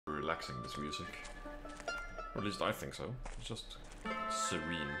relaxing, this music. Or at least I think so. It's just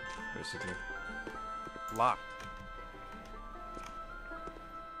serene, basically. Locked.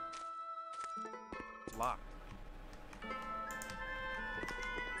 Locked.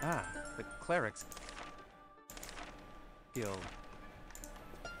 Ah, the cleric's guild.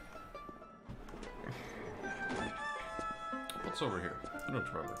 What's over here? I don't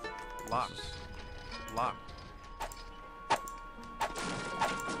remember. Locked. Locked.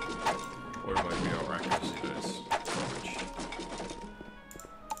 Or it might be our accuracy that is garbage.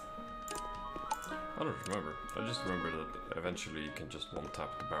 I don't remember. I just remember that eventually you can just one-tap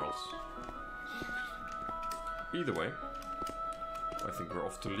the barrels. Either way, I think we're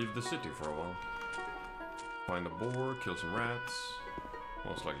off to leave the city for a while. Find a boar, kill some rats,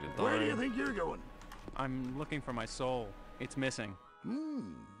 most likely die. Where do you think you're going? I'm looking for my soul. It's missing.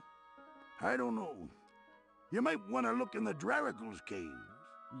 I don't know. You might want to look in the Draricle's caves.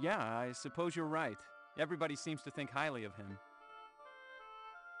 Yeah, I suppose you're right. Everybody seems to think highly of him.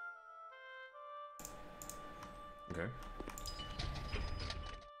 Okay.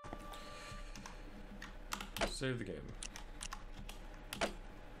 Save the game.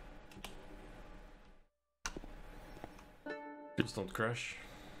 Please don't crash.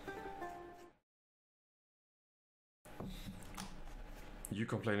 You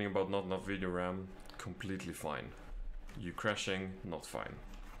complaining about not enough video RAM, completely fine. You crashing, not fine.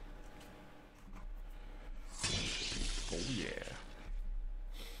 Oh yeah.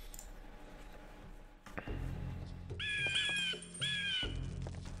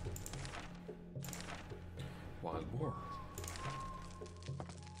 Wild boar.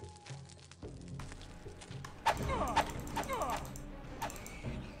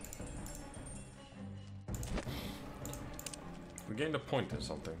 We gained a point in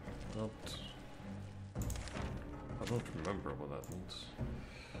something. I don't remember what that means.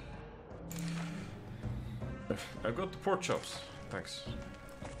 I got the pork chops. Thanks.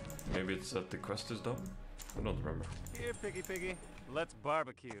 Maybe it's that the quest is done? I don't remember. Here, piggy. Let's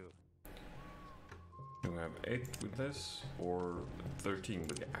barbecue. Do we have 8 with this or 13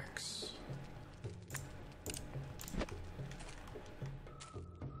 with the axe?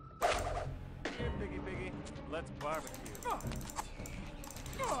 Here, piggy. Let's barbecue.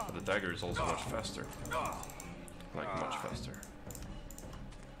 But the dagger is also much faster. Like, much faster.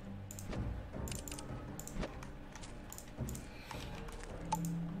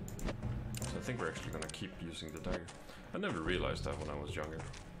 So I think we're actually gonna keep using the dagger. I never realized that when I was younger,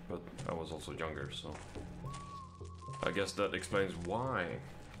 but I was also younger, so I guess that explains why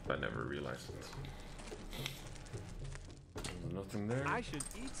I never realized it. There's nothing there. I should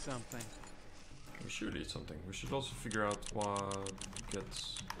eat something. We should eat something. We should also figure out what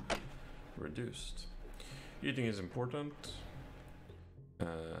gets reduced. Eating is important.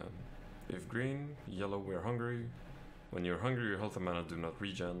 If green, yellow, we're hungry. When you're hungry, your health and mana do not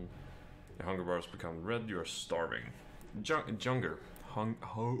regen. Your hunger bars become red, you are starving. Hunger.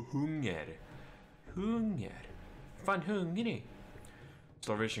 Hunger. Fan hungrig.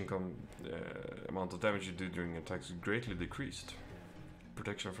 Starvation amount of damage you do during attacks is greatly decreased.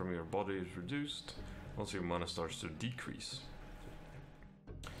 Protection from your body is reduced. Also, your mana starts to decrease.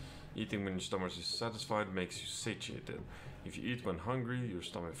 Eating when your stomach is satisfied makes you satiated. If you eat when hungry, your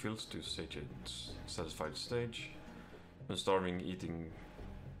stomach fills to satisfied stage. When starving, eating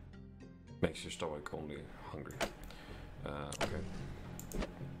makes your stomach only hungry. Okay.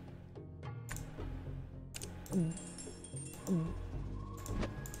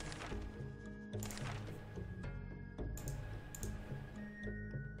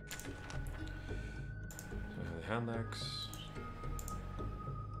 Hand axe.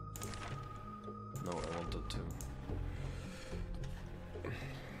 No, I wanted to.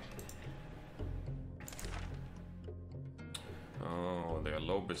 Oh, the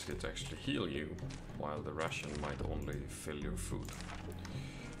low biscuits actually heal you, while the ration might only fill your food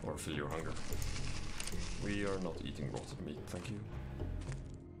or fill your hunger. We are not eating rotted meat, thank you.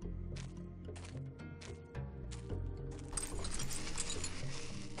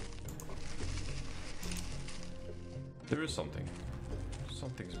 There is something.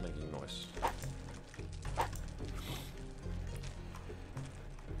 Something's making noise.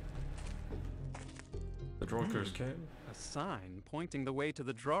 The Drorkers came. A sign pointing the way to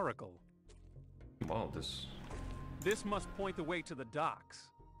the Droricle. Wow, this must point the way to the docks.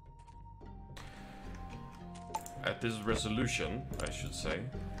 at this resolution, I should say,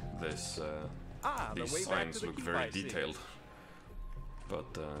 this these signs look very detailed.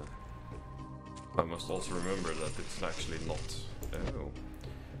 But I must also remember that it's actually not. Oh,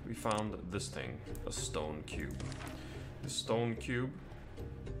 we found this thing, a stone cube. The stone cube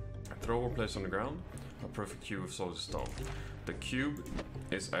Throw or place on the ground a perfect cube of solid stone. The cube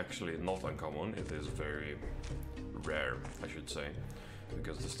is actually not uncommon, it is very rare, I should say,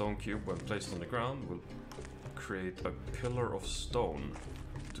 because the stone cube, when placed on the ground, will create a pillar of stone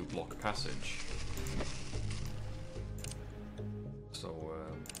to block passage. So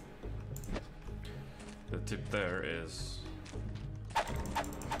the tip there is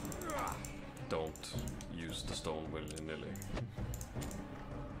don't use the stone willy-nilly.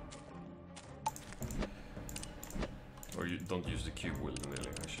 Or you don't use the cube willy-nilly,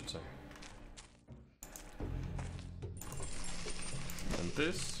 I should say. And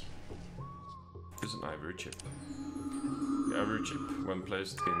this is an ivory chip. The ivory chip, when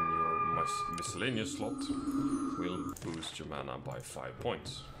placed in your miscellaneous slot, will boost your mana by 5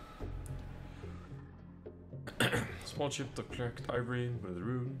 points. Small chip to collect ivory with a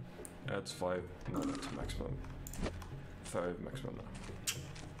rune adds 5 mana to maximum. 5 maximum mana.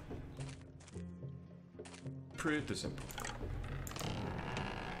 Pretty simple.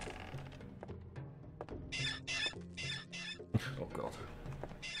 Oh god.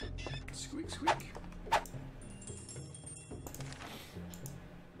 Squeak, squeak.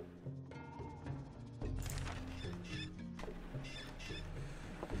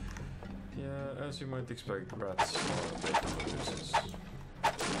 Yeah, as you might expect, rats are a bit of a nuisance.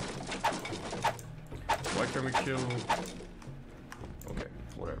 Why can we kill... Okay,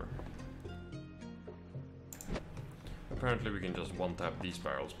 whatever. Apparently we can just one-tap these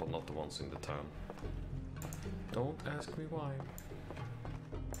barrels, but not the ones in the town. Don't ask me why.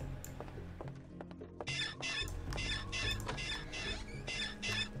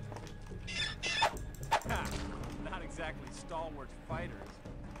 Not exactly stalwart fighters.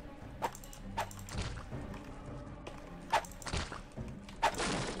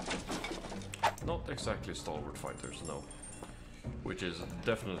 Not exactly stalwart fighters, no. Which is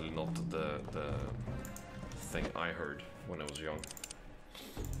definitely not the thing I heard when I was young.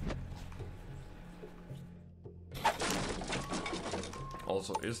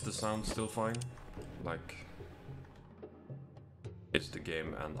 Also, is the sound still fine? Like, is the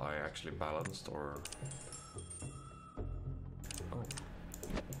game and I actually balanced, or... Oh.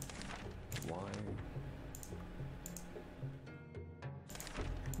 Why?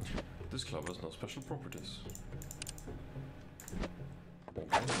 This club has no special properties.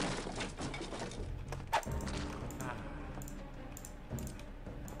 Okay.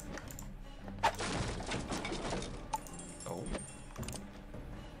 Oh.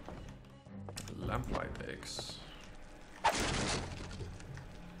 Lamplight eggs.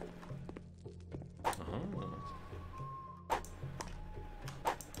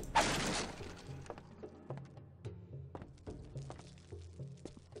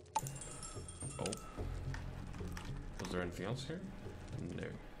 Is there anything else here? No.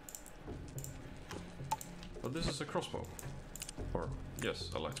 But this is a crossbow. Or, yes,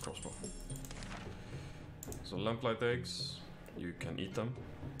 a light crossbow. So lamplight eggs, you can eat them,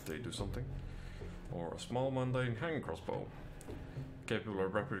 they do something. Or a small mundane hand crossbow. Capable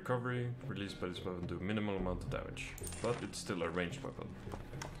of rapid recovery, released by this weapon do minimal amount of damage. But it's still a ranged weapon.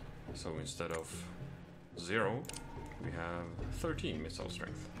 So instead of 0, we have 13 missile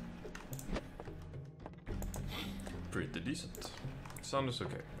strength. Pretty decent. Sound is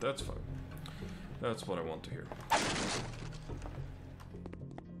okay, that's fine. That's what I want to hear.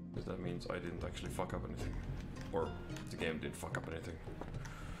 Because that means I didn't actually fuck up anything. Or the game didn't fuck up anything.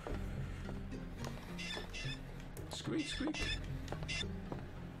 Squeak, squeak.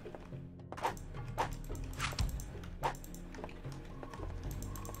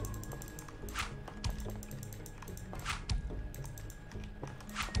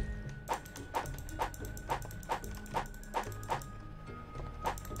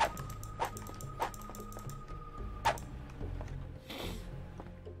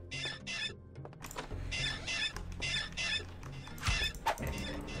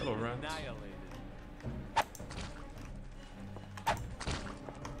 Hello, rat. Annihilated.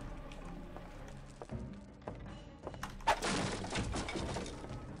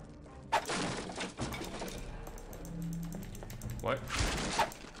 What?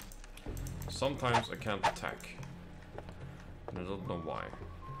 Sometimes I can't attack. And I don't know why.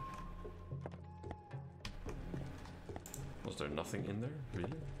 Was there nothing in there?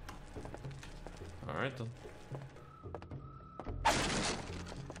 Really? Alright then.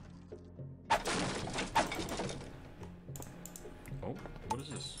 Oh, what is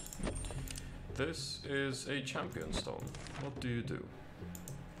this? This is a champion stone. What do you do?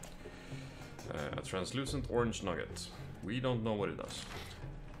 A translucent orange nugget. We don't know what it does.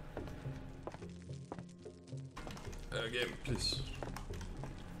 Game, please.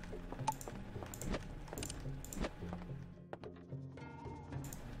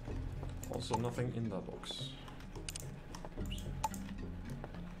 also nothing in that box. Oops.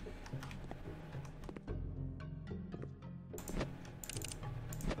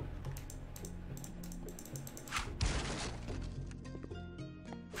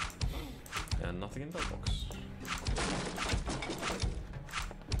 And nothing in that box.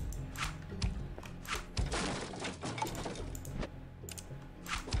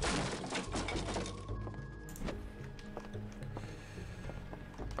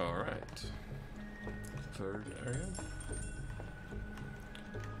 Alright. Third area.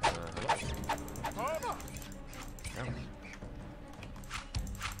 Hello. Yeah.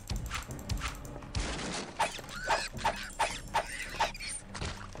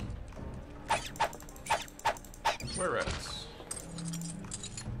 Where rats?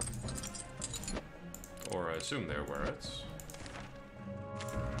 Or I assume they're were rats.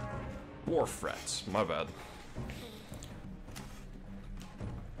 Wharf rats, my bad.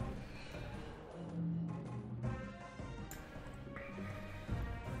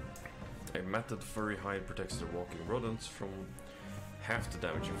 A matted furry hide protects the walking rodents from half the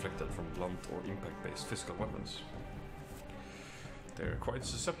damage inflicted from blunt or impact-based physical weapons. They're quite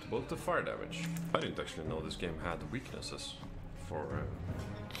susceptible to fire damage. I didn't actually know this game had weaknesses for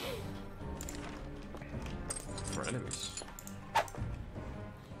enemies.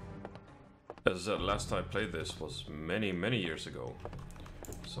 As I said, last time I played this was many years ago.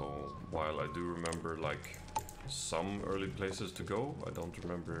 So while I do remember like some early places to go, I don't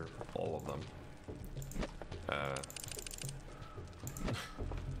remember all of them.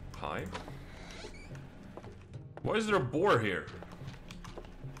 Hi. Why is there a boar here?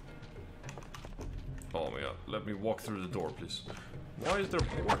 Oh my god, let me walk through the door, please. Why is there a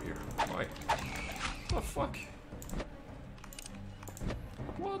boar here? Why? What the fuck?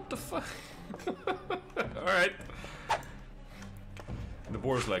 What the fuck? Alright. The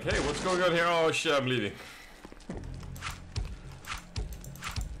boar's like, hey, what's going on here? Oh shit, I'm leaving.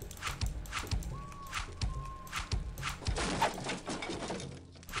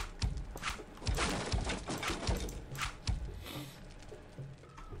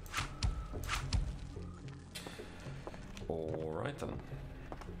 Alright then.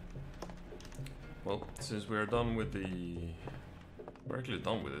 Well, since we're done with the... We're actually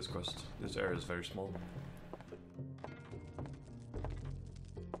done with this quest. This area is very small.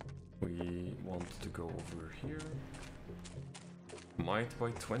 We want to go over here. Might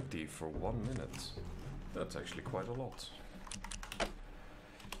by 20 for 1 minute. That's actually quite a lot.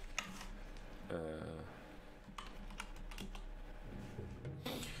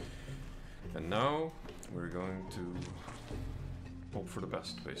 And now we're going to hope for the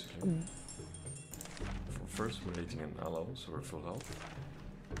best, basically. First, we're eating an aloe, so we're full health.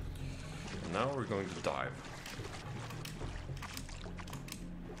 And now we're going to dive.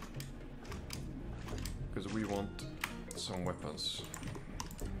 Because we want some weapons.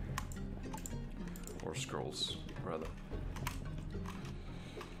 Or scrolls, rather.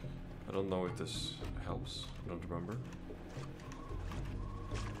 I don't know if this helps, I don't remember.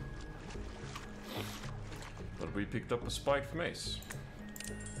 But we picked up a spiked mace.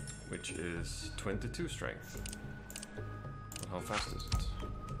 Which is 22 strength. And how fast is it?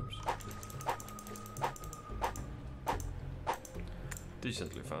 Oops.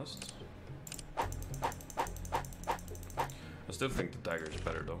 Decently fast. I still think the dagger is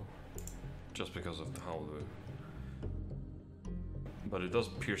better though. Just because of how the... But it does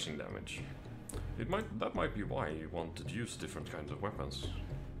piercing damage. That might be why you want to use different kinds of weapons.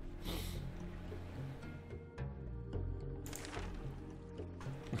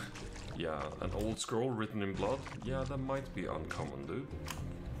 Yeah, an old scroll written in blood? Yeah, that might be uncommon, dude.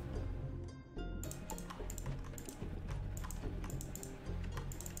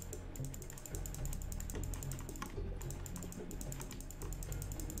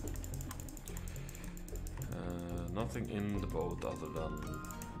 Nothing in the boat other than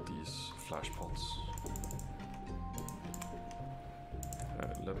these flash pots.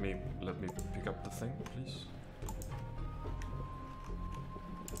 Let me pick up the thing, please.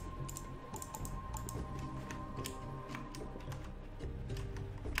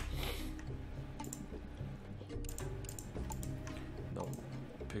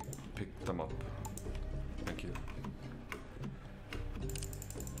 Pick them up. Thank you.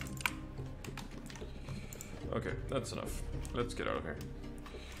 Okay, that's enough. Let's get out of here.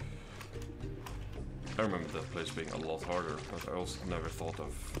 I remember that place being a lot harder, but I also never thought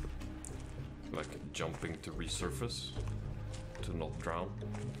of like jumping to resurface to not drown.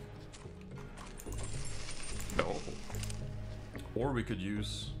 No. Or we could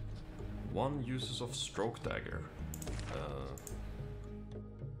use one uses of stroke dagger.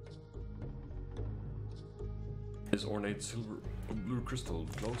 This ornate silver or blue crystal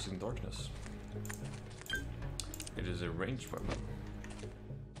glows in darkness. It is a ranged weapon.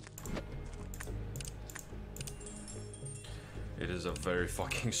 It is a very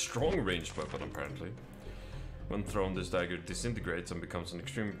fucking strong ranged weapon, apparently. When thrown, this dagger disintegrates and becomes an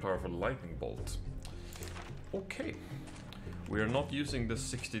extremely powerful lightning bolt. Okay. We are not using the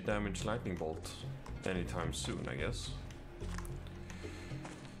 60 damage lightning bolt anytime soon, I guess.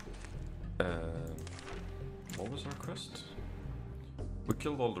 What was our quest? We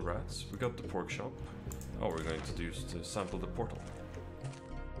killed all the rats, we got the pork shop. Oh, we're going to use to sample the portal,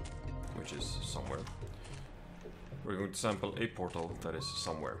 which is somewhere. We're going to sample a portal that is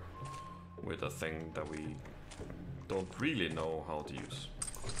somewhere with a thing that we don't really know how to use.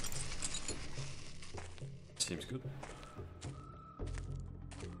 Seems good.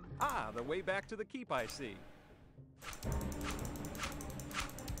 Ah, the way back to the keep, I see.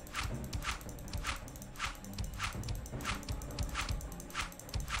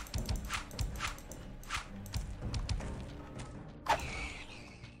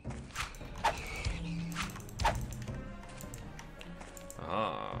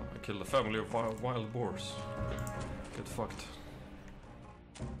 Ah, I killed a family of wild boars. Get fucked.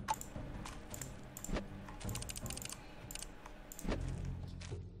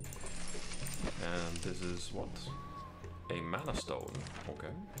 And this is what? A mana stone.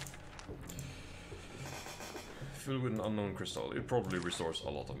 Okay. Filled with an unknown crystal. It probably restores a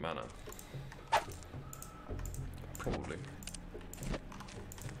lot of mana. Probably.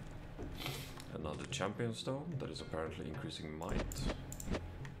 Another champion stone that is apparently increasing might.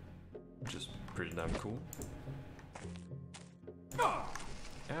 Which is pretty damn cool. Ow.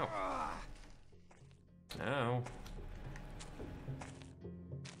 Ow.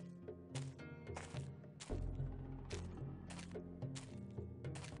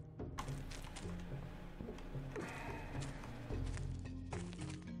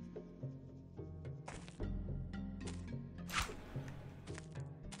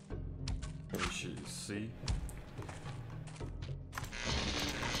 See.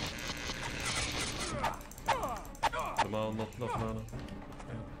 Come on, not enough mana.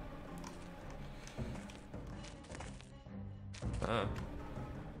 Yeah. Ah.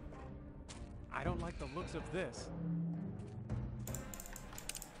 I don't like the looks of this.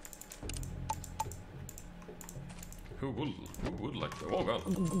 Who would like that? Oh god.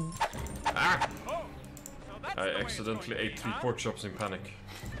 Ah! Oh, so that's I the way it's accidentally going to ate be, 3 huh? pork chops in panic.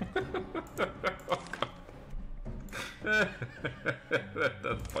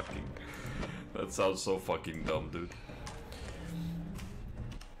 That sounds so fucking dumb, dude.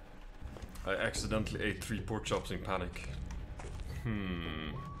 I accidentally ate 3 pork chops in panic.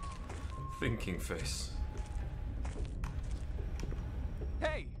 Thinking face.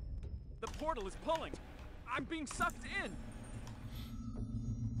 Hey! The portal is pulling! I'm being sucked in!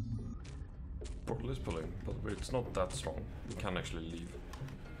 Portal is pulling, but it's not that strong. We can actually leave.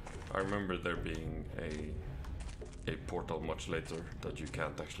 I remember there being a portal much later that you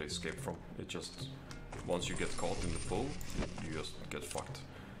can't actually escape from. It just, once you get caught in the pull, you just get fucked.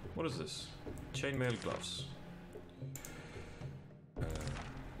 What is this? Chainmail gloves.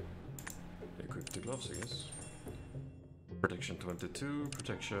 Equip the gloves, I guess. Protection 22,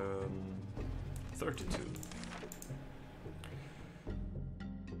 protection 32.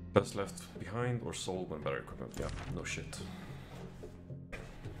 Best left behind or sold when better equipment. Yeah, no shit.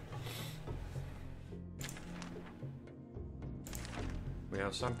 We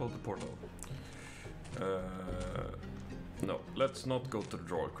have sampled the portal. No, let's not go to the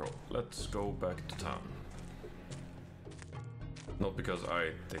drawer crow. Let's go back to town. Not because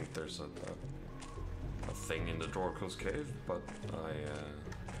I think there's a thing in the drawer crow's cave, but I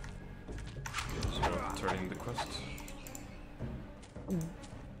just want to turn in the quest.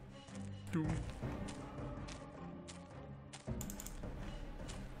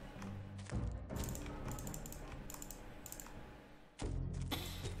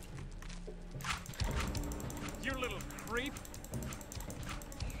 You little creep!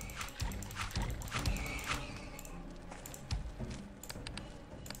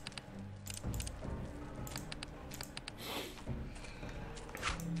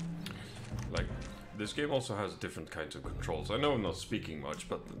 Like, this game also has different kinds of controls. I know I'm not speaking much,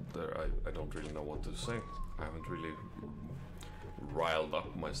 but I don't really know what to say. I haven't really riled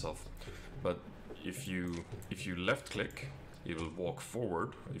up myself. But if you left click, it will walk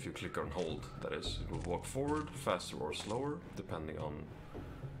forward. If you click on hold, that is, it will walk forward, faster or slower, depending on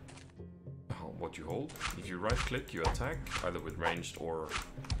what you hold. If you right click, you attack, either with ranged or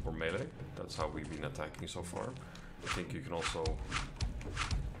melee. That's how we've been attacking so far. I think you can also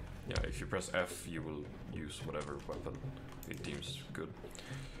yeah, if you press F, you will use whatever weapon it deems good.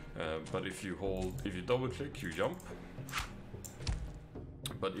 But if you double click, you jump.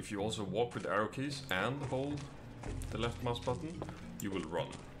 But if you also walk with arrow keys and hold the left mouse button, you will run.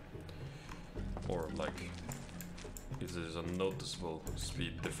 Or like, it is a noticeable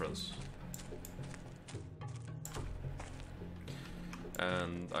speed difference.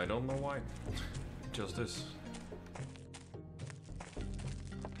 And I don't know why. Just this.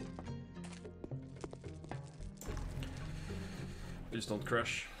 Please don't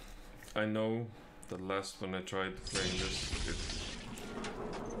crash. I know the last when I tried playing this,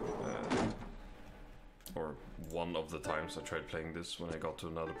 or one of the times I tried playing this, when I got to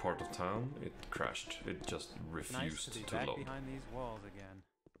another part of town, it crashed. It just refused nice to be back load. behind these walls again.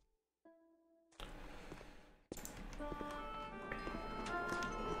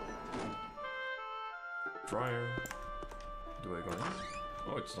 Dryer. Do I go in?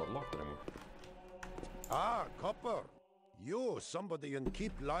 Oh, it's not locked anymore. Ah, Copper. You, somebody in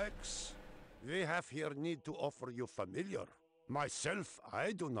keep likes. We have here need to offer you familiar. Myself,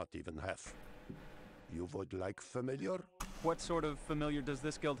 I do not even have. You would like familiar? What sort of familiar does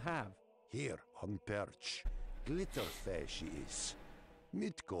this guild have? Here, on perch. Glitterface she is.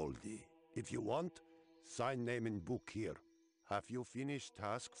 Meet Goldie. If you want, sign name in book here. Have you finished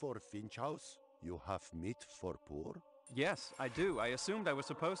task for Finch House? You have meat for poor? Yes, I do. I assumed I was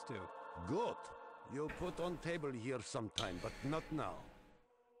supposed to. Good. You put on table here sometime, but not now.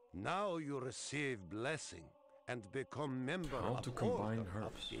 Now you receive blessing and become member How of to combine Order of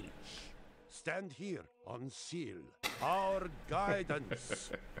herbs. Finch. Stand here on seal. Our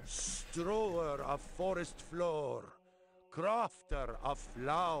guidance. Strewer of forest floor. Crafter of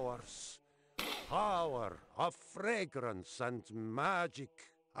flowers. Power of fragrance and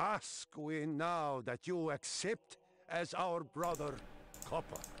magic. Ask we now that you accept as our brother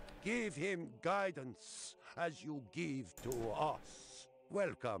Copper. Give him guidance as you give to us.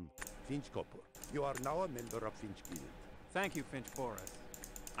 Welcome, Finch Copper. You are now a member of Finch Guild. Thank you, Finch Forrest.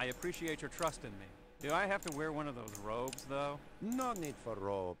 I appreciate your trust in me. Do I have to wear one of those robes, though? No need for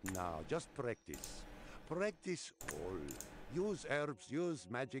robe now, just practice. Practice all. Use herbs, use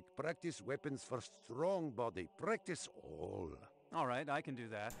magic, practice weapons for strong body. Practice all. All right, I can do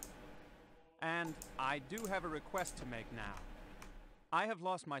that. And I do have a request to make now. I have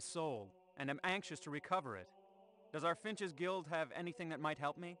lost my soul, and am anxious to recover it. Does our Finch's Guild have anything that might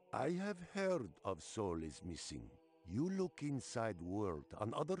help me? I have heard of soul is missing. You look inside world,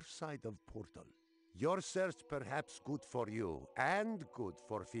 on other side of portal. Your search perhaps good for you, and good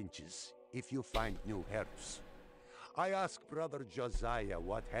for Finches, if you find new herbs. I ask Brother Josiah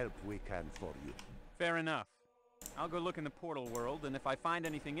what help we can for you. Fair enough. I'll go look in the portal world, and if I find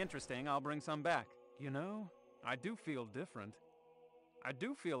anything interesting, I'll bring some back. You know, I do feel different. I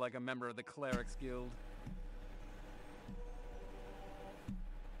do feel like a member of the Clerics Guild.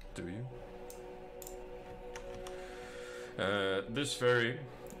 Do you? This ferry,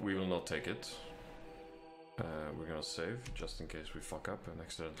 we will not take it. We're gonna save, just in case we fuck up and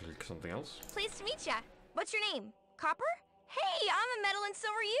accidentally click something else. Pleased to meet ya. What's your name? Copper? Hey, I'm a metal and so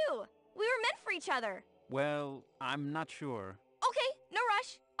are you. We were meant for each other. Well, I'm not sure. Okay, no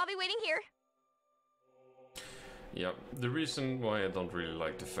rush. I'll be waiting here. Yeah, the reason why I don't really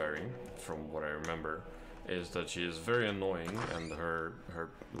like the fairy, from what I remember, is that she is very annoying and her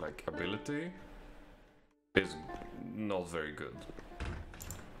like ability is not very good.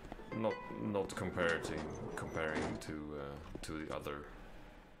 Not comparing to the other.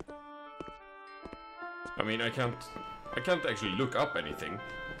 I mean, I can't actually look up anything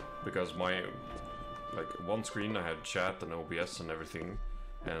because my one screen I had chat and OBS and everything,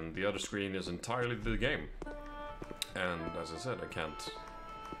 and the other screen is entirely the game. And as I said, I can't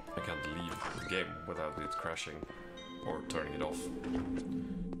leave the game without it crashing or turning it off.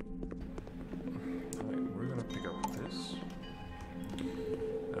 Right, we're gonna pick up this,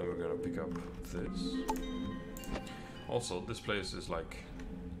 and we're gonna pick up this. Also, this place is like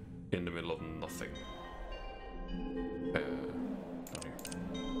in the middle of nothing.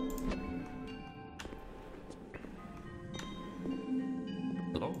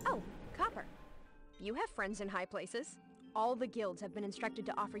 Hello? Oh, Copper. You have friends in high places. All the guilds have been instructed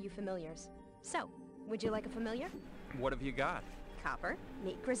to offer you familiars. So, would you like a familiar? What have you got? Copper,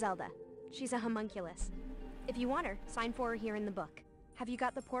 meet Griselda. She's a homunculus. If you want her, sign for her here in the book. Have you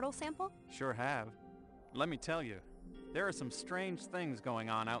got the portal sample? Sure have. Let me tell you, there are some strange things going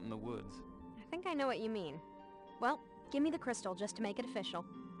on out in the woods. I think I know what you mean. Well, give me the crystal just to make it official.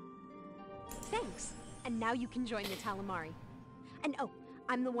 Thanks. And now you can join the Talamari. And oh,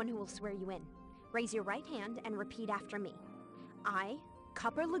 I'm the one who will swear you in. Raise your right hand and repeat after me. I,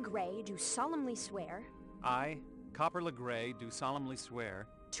 Copper Legray do solemnly swear... I, Copper Legray, do solemnly swear...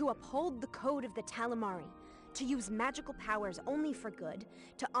 to uphold the code of the Talamari, to use magical powers only for good,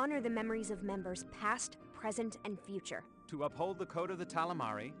 to honor the memories of members past, present, and future. To uphold the code of the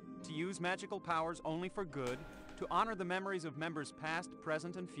Talamari, to use magical powers only for good, to honor the memories of members past,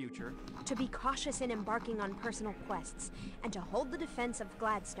 present, and future. To be cautious in embarking on personal quests, and to hold the defense of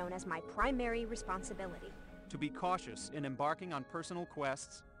Gladstone as my primary responsibility. To be cautious in embarking on personal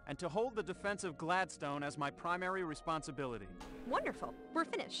quests, and to hold the defense of Gladstone as my primary responsibility. Wonderful. We're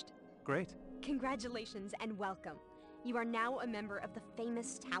finished. Great. Congratulations and welcome. You are now a member of the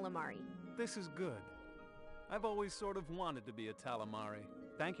famous Talamari. This is good. I've always sort of wanted to be a Talamari.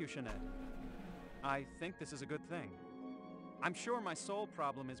 Thank you, Jeanette. I think this is a good thing. I'm sure my soul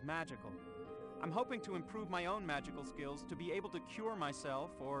problem is magical. I'm hoping to improve my own magical skills to be able to cure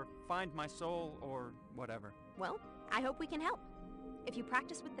myself or find my soul or whatever. Well, I hope we can help. If you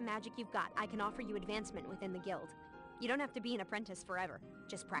practice with the magic you've got, I can offer you advancement within the guild. You don't have to be an apprentice forever.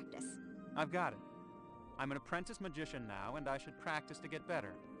 Just practice. I've got it. I'm an apprentice magician now, and I should practice to get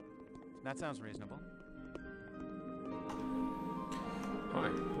better. That sounds reasonable. Hi,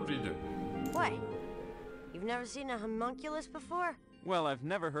 what do you do? What? You've never seen a homunculus before? Well, I've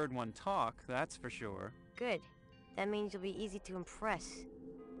never heard one talk, that's for sure. Good. That means you'll be easy to impress.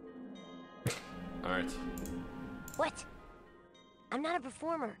 Alright. What? I'm not a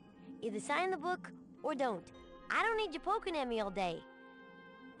performer. Either sign the book or don't. I don't need you poking at me all day.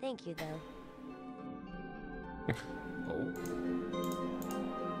 Thank you, though. Oh.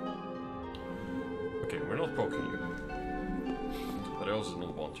 Okay, we're not poking you. But I also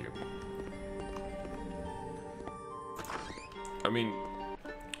don't want you. I mean,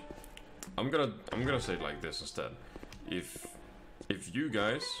 I'm gonna say it like this instead. If you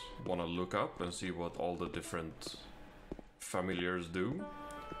guys wanna look up and see what all the different familiars do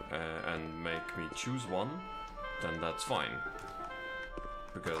and make me choose one, then that's fine.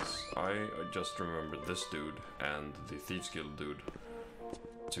 Because I just remember this dude and the Thieves Guild dude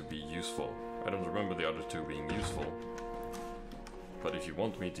to be useful. I don't remember the other two being useful. But if you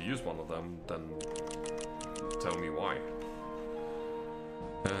want me to use one of them, then tell me why.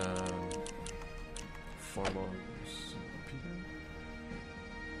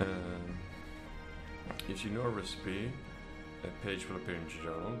 If you know a recipe, a page will appear in your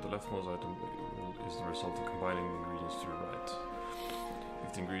journal. The leftmost item is the result of combining the ingredients to your right.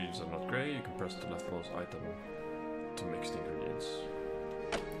 If the ingredients are not grey, you can press the leftmost item to mix the ingredients.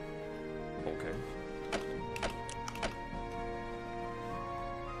 Okay.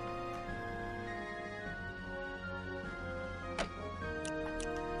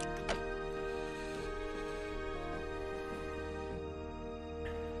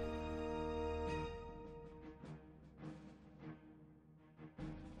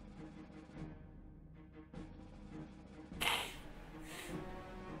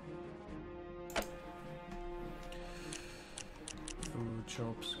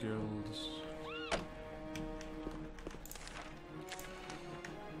 Shop skills.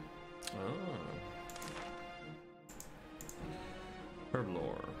 Herb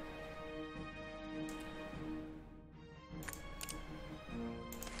lore.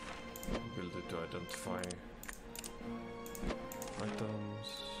 Ability to identify items.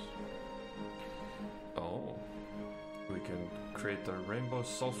 Oh, we can create a rainbow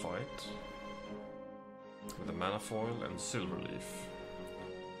sulfite with a mana foil and silver leaf.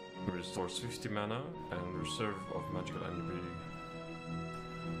 Restores 50 mana and reserve of magical energy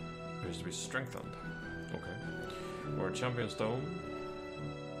appears to be strengthened. Okay. Or a champion stone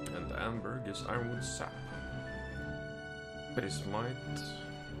and amber gives ironwood sap. Base might.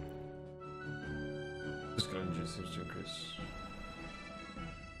 Physical energy seems to increase.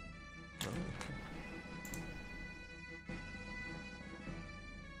 Oh, okay.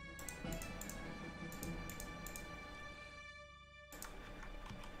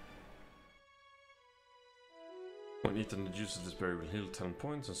 When eaten, the juice of this berry will heal 10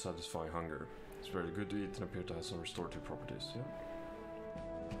 points and satisfy hunger. It's very good to eat and appear to have some restorative properties, yeah?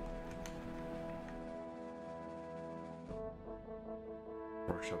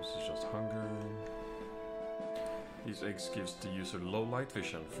 Workshops is just hunger. These eggs gives the user low light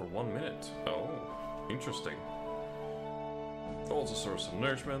vision for 1 minute. Oh, interesting. Also source of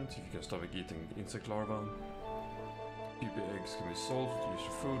nourishment, if you can stop eating insect larvae. Pupa eggs can be sold, used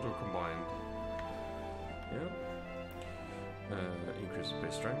for food or combined. Yeah. Increases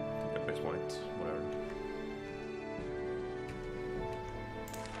base strength, yeah, base might, whatever.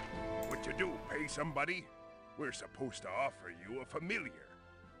 What you do, pay somebody? We're supposed to offer you a familiar.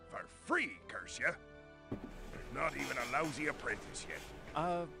 For free, curse ya! Not even a lousy apprentice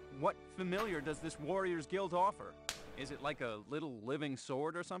yet. What familiar does this Warriors Guild offer? Is it like a little living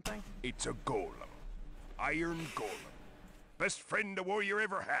sword or something? It's a golem. Iron golem. Best friend a warrior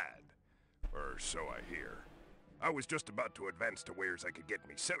ever had. Or so I hear. I was just about to advance to where's I could get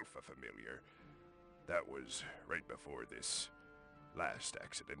myself a familiar. That was right before this last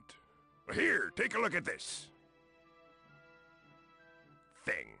accident. Here, take a look at this.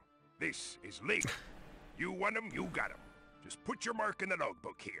 Thing. This is Link. You want him, you got him. Just put your mark in the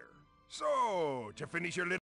logbook here. So, to finish your little